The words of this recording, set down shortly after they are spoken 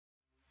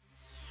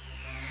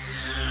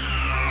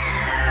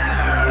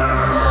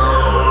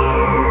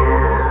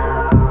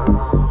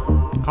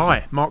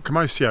Hi, Mark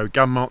Camoccio,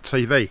 Gun Mart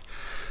TV,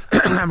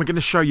 and we're going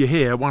to show you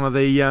here one of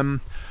the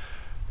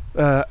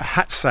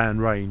Hatsan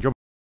range.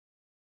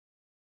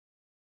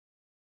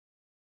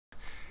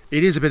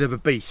 It is a bit of a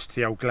beast,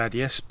 the old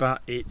Gladius,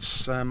 but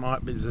it's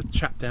there's a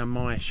chap down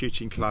my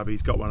shooting club.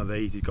 He's got one of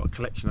these. He's got a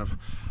collection of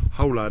a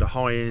whole load of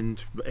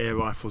high-end air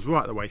rifles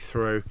right the way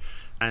through,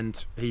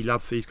 and he's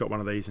got one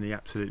of these and he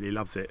absolutely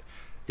loves it.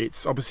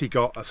 It's obviously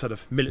got a sort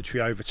of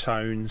military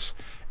overtones.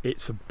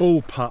 It's a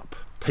Bullpup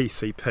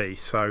PCP,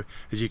 so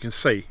as you can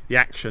see, the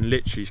action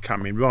literally is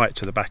coming right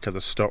to the back of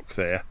the stock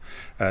there.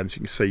 So you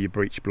can see your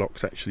breech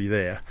block's actually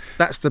there.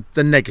 That's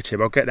the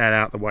negative. I'll get that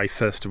out of the way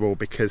first of all,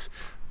 because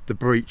the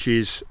breech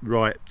is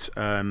right,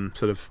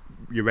 sort of,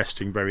 you're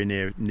resting very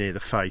near the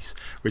face,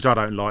 which I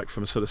don't like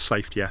from a sort of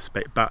safety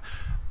aspect, but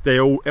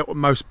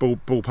most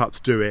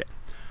bullpups do it.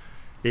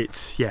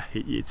 It's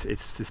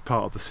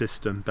part of the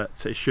system,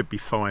 but it should be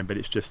fine. But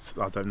it's just,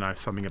 I don't know,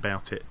 something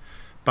about it.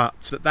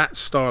 But that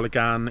style of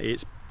gun,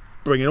 it's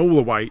bringing all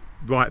the weight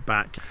right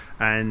back,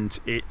 and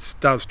it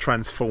does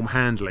transform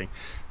handling.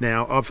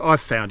 Now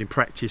I've found in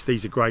practice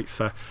these are great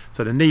for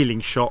sort of kneeling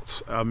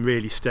shots,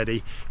 really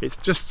steady. It's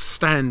just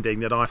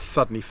standing that I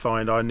suddenly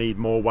find I need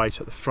more weight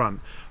at the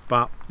front.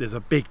 But there's a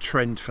big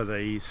trend for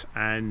these,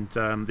 and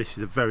this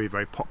is a very,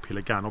 very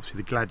popular gun.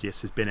 Obviously the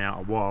Gladius has been out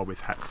a while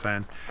with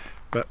Hatsan,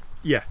 but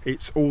yeah,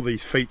 it's all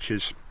these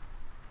features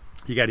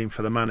you're getting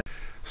for the money.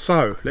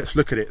 So let's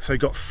look at it. So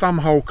you've got thumb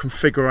hole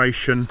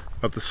configuration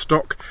of the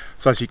stock.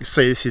 So as you can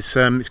see, this is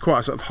it's quite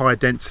a sort of high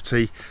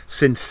density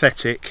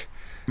synthetic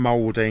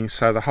moulding.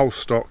 So the whole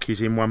stock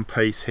is in one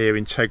piece here,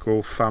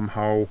 integral thumb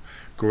hole,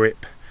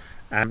 grip,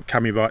 and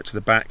coming right to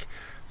the back.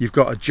 You've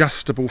got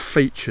adjustable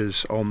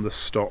features on the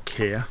stock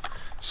here.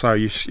 So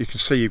you can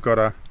see you've got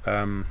a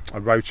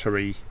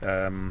rotary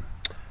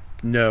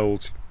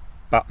knurled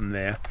button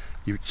there.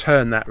 You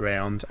turn that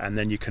round and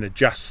then you can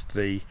adjust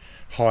the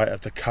height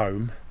of the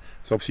comb.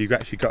 So obviously you've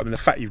actually got, I mean, the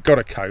fact you've got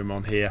a comb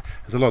on here,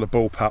 there's a lot of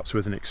bullpups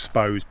with an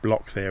exposed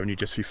block there, and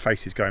your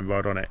face is going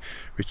right on it,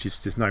 which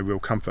is, there's no real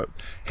comfort.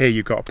 Here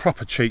you've got a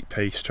proper cheek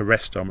piece to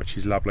rest on, which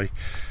is lovely,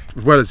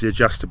 as well as the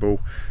adjustable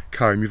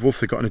comb. You've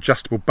also got an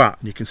adjustable butt,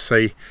 and you can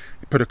see,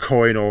 you put a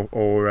coin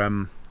or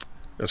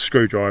a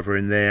screwdriver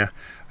in there,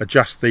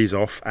 adjust these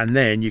off, and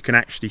then you can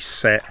actually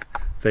set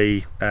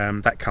the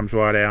that comes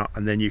right out,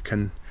 and then you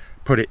can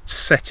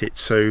set it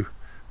to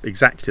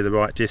exactly the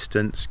right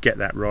distance, get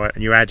that right,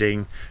 and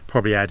you're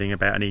probably adding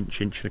about an inch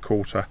and a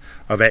quarter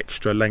of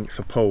extra length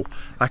of pull.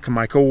 That can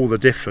make all the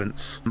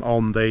difference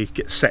on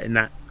setting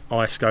that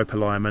eye scope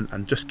alignment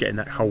and just getting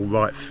that whole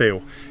right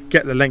feel.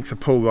 Get the length of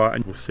pull right,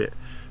 and you'll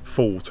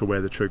fall to where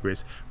the trigger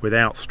is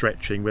without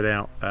stretching,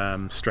 without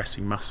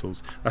stressing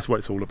muscles. That's what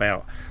it's all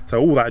about.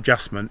 So all that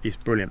adjustment is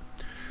brilliant.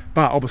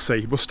 But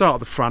obviously we'll start at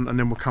the front and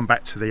then we'll come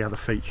back to the other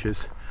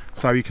features.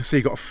 So you can see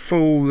you've got a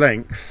full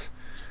length,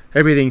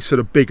 everything's sort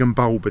of big and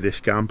bold with this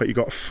gun, but you've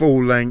got a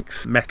full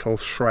length metal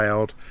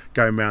shroud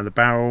going around the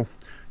barrel.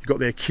 You've got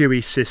the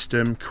QE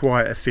system,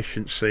 quiet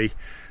efficiency,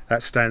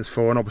 that stands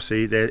for, and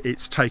obviously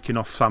it's taking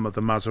off some of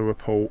the muzzle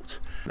report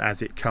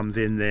as it comes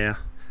in there.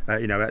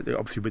 You know,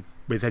 obviously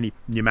with any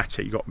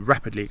pneumatic you've got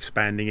rapidly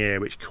expanding air,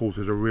 which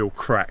causes a real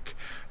crack,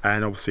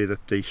 and obviously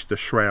the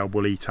shroud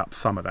will eat up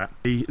some of that.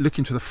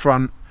 Looking to the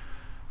front,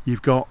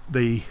 you've got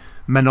the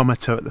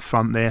manometer at the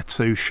front there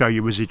to show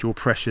you residual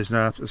pressures.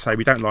 Now, as I say,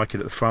 we don't like it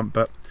at the front,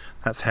 but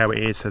that's how it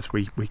is, as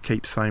we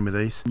keep saying with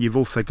these. You've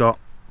also got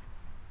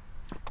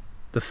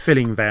the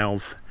filling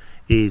valve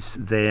is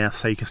there,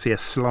 so you can see a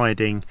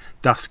sliding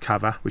dust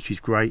cover, which is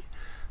great.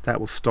 That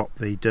will stop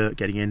the dirt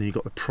getting in, and you've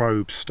got the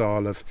probe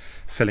style of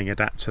filling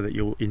adapter that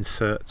you'll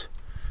insert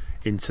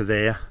into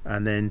there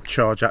and then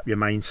charge up your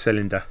main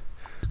cylinder.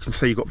 You can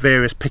see you've got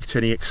various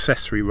Picatinny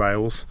accessory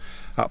rails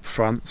up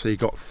front, so you've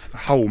got a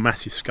whole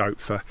massive scope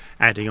for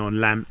adding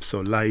on lamps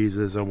or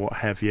lasers or what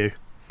have you.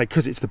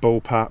 Because it's the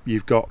Bullpup,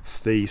 you've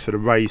got the sort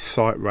of raised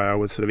sight rail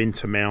with sort of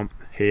intermount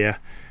here,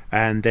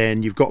 and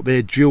then you've got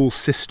their dual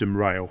system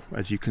rail.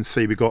 As you can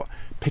see, we've got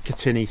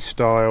Picatinny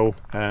style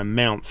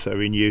mounts that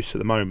are in use at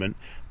the moment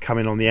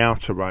coming on the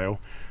outer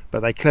rail, but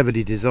they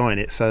cleverly design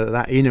it so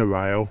that inner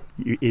rail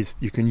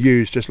you can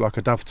use just like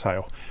a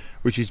dovetail,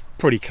 which is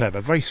pretty clever.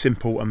 Very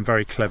simple and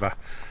very clever.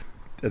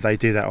 They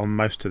do that on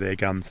most of their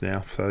guns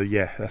now, so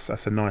yeah,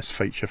 that's a nice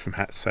feature from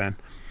Hatsan.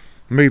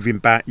 Moving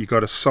back, you've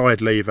got a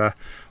side lever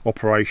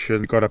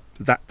operation. You've got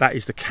that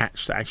is the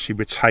catch that actually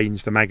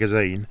retains the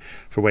magazine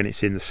for when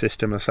it's in the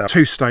system. So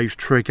two-stage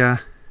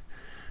trigger.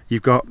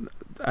 You've got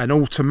an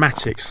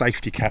automatic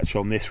safety catch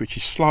on this, which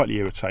is slightly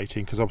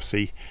irritating because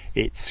obviously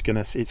it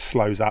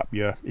slows up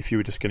if you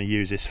were just going to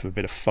use this for a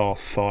bit of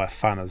fast fire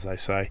fun, as they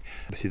say.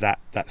 Obviously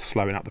that's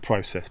slowing up the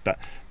process, but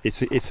it's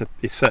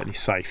certainly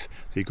safe.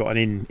 So you've got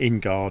an in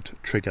guard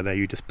trigger there.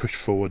 You just push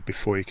forward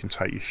before you can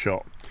take your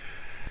shot.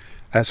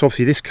 So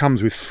obviously this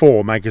comes with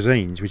 4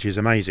 magazines, which is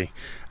amazing,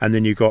 and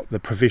then you've got the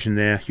provision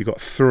there. You've got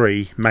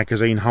 3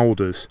 magazine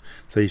holders,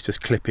 so these just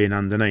clip in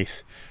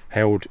underneath,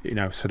 held, you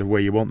know, sort of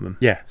where you want them.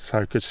 Yeah,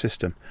 so good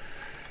system.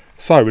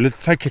 So we'll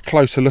take a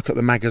closer look at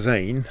the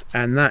magazine,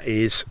 and that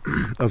is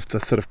of the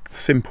sort of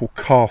simple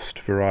cast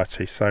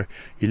variety. So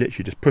you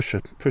literally just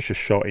push a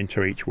shot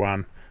into each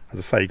one. As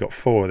I say, you've got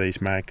 4 of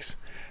these mags,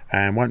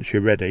 and once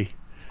you're ready,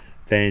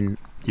 then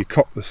you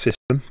cock the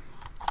system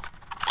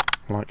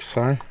like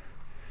so.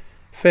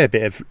 Fair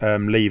bit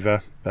of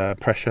lever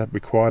pressure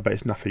required, but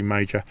it's nothing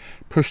major.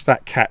 Push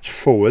that catch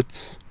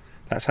forwards.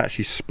 That's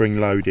actually spring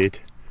loaded.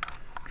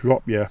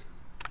 Drop your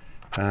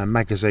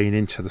magazine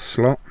into the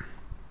slot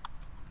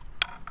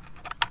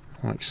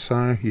like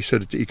so. You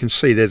can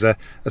see there's a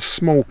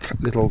small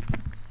little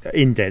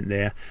indent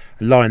there.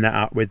 Line that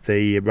up with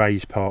the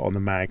raised part on the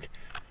mag.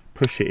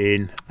 Push it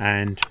in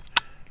and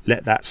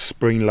let that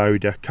spring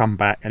loader come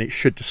back, and it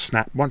should just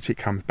snap. Once it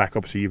comes back,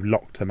 obviously you've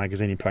locked the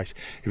magazine in place.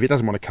 If it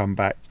doesn't want to come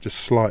back, just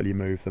slightly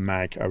move the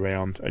mag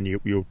around and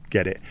you'll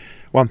get it.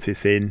 Once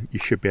it's in, you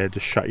should be able to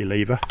shut your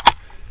lever.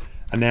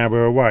 And now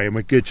we're away, and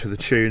we're good to the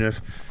tune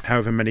of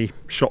however many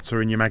shots are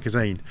in your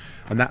magazine,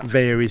 and that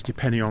varies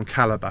depending on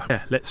caliber.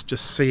 Yeah, let's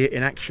just see it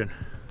in action.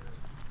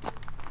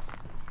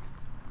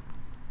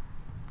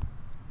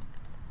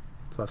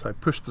 So I say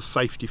push the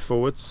safety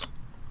forwards.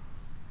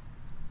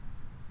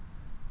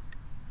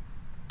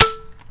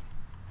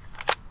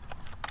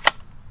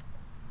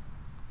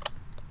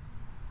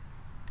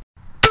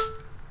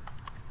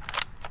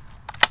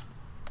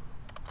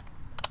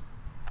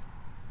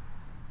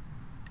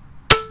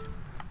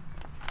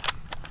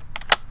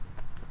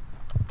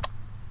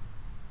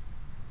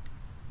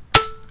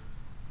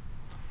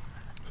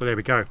 So there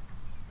we go.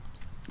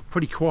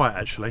 Pretty quiet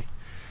actually,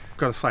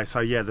 got to say. So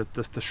yeah,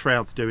 the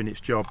shroud's doing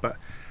its job, but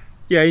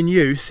yeah, in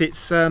use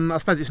it's I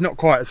suppose it's not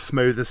quite as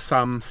smooth as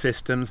some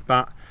systems,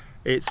 but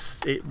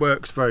it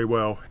works very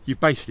well.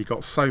 You've basically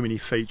got so many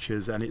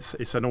features, and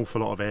it's an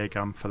awful lot of air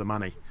gun for the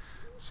money.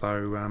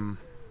 So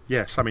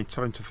yeah, something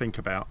to think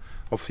about.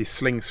 Obviously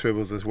sling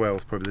swivels as well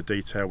is probably the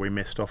detail we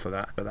missed off of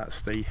that, but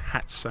that's the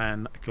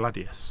Hatsan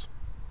Gladius.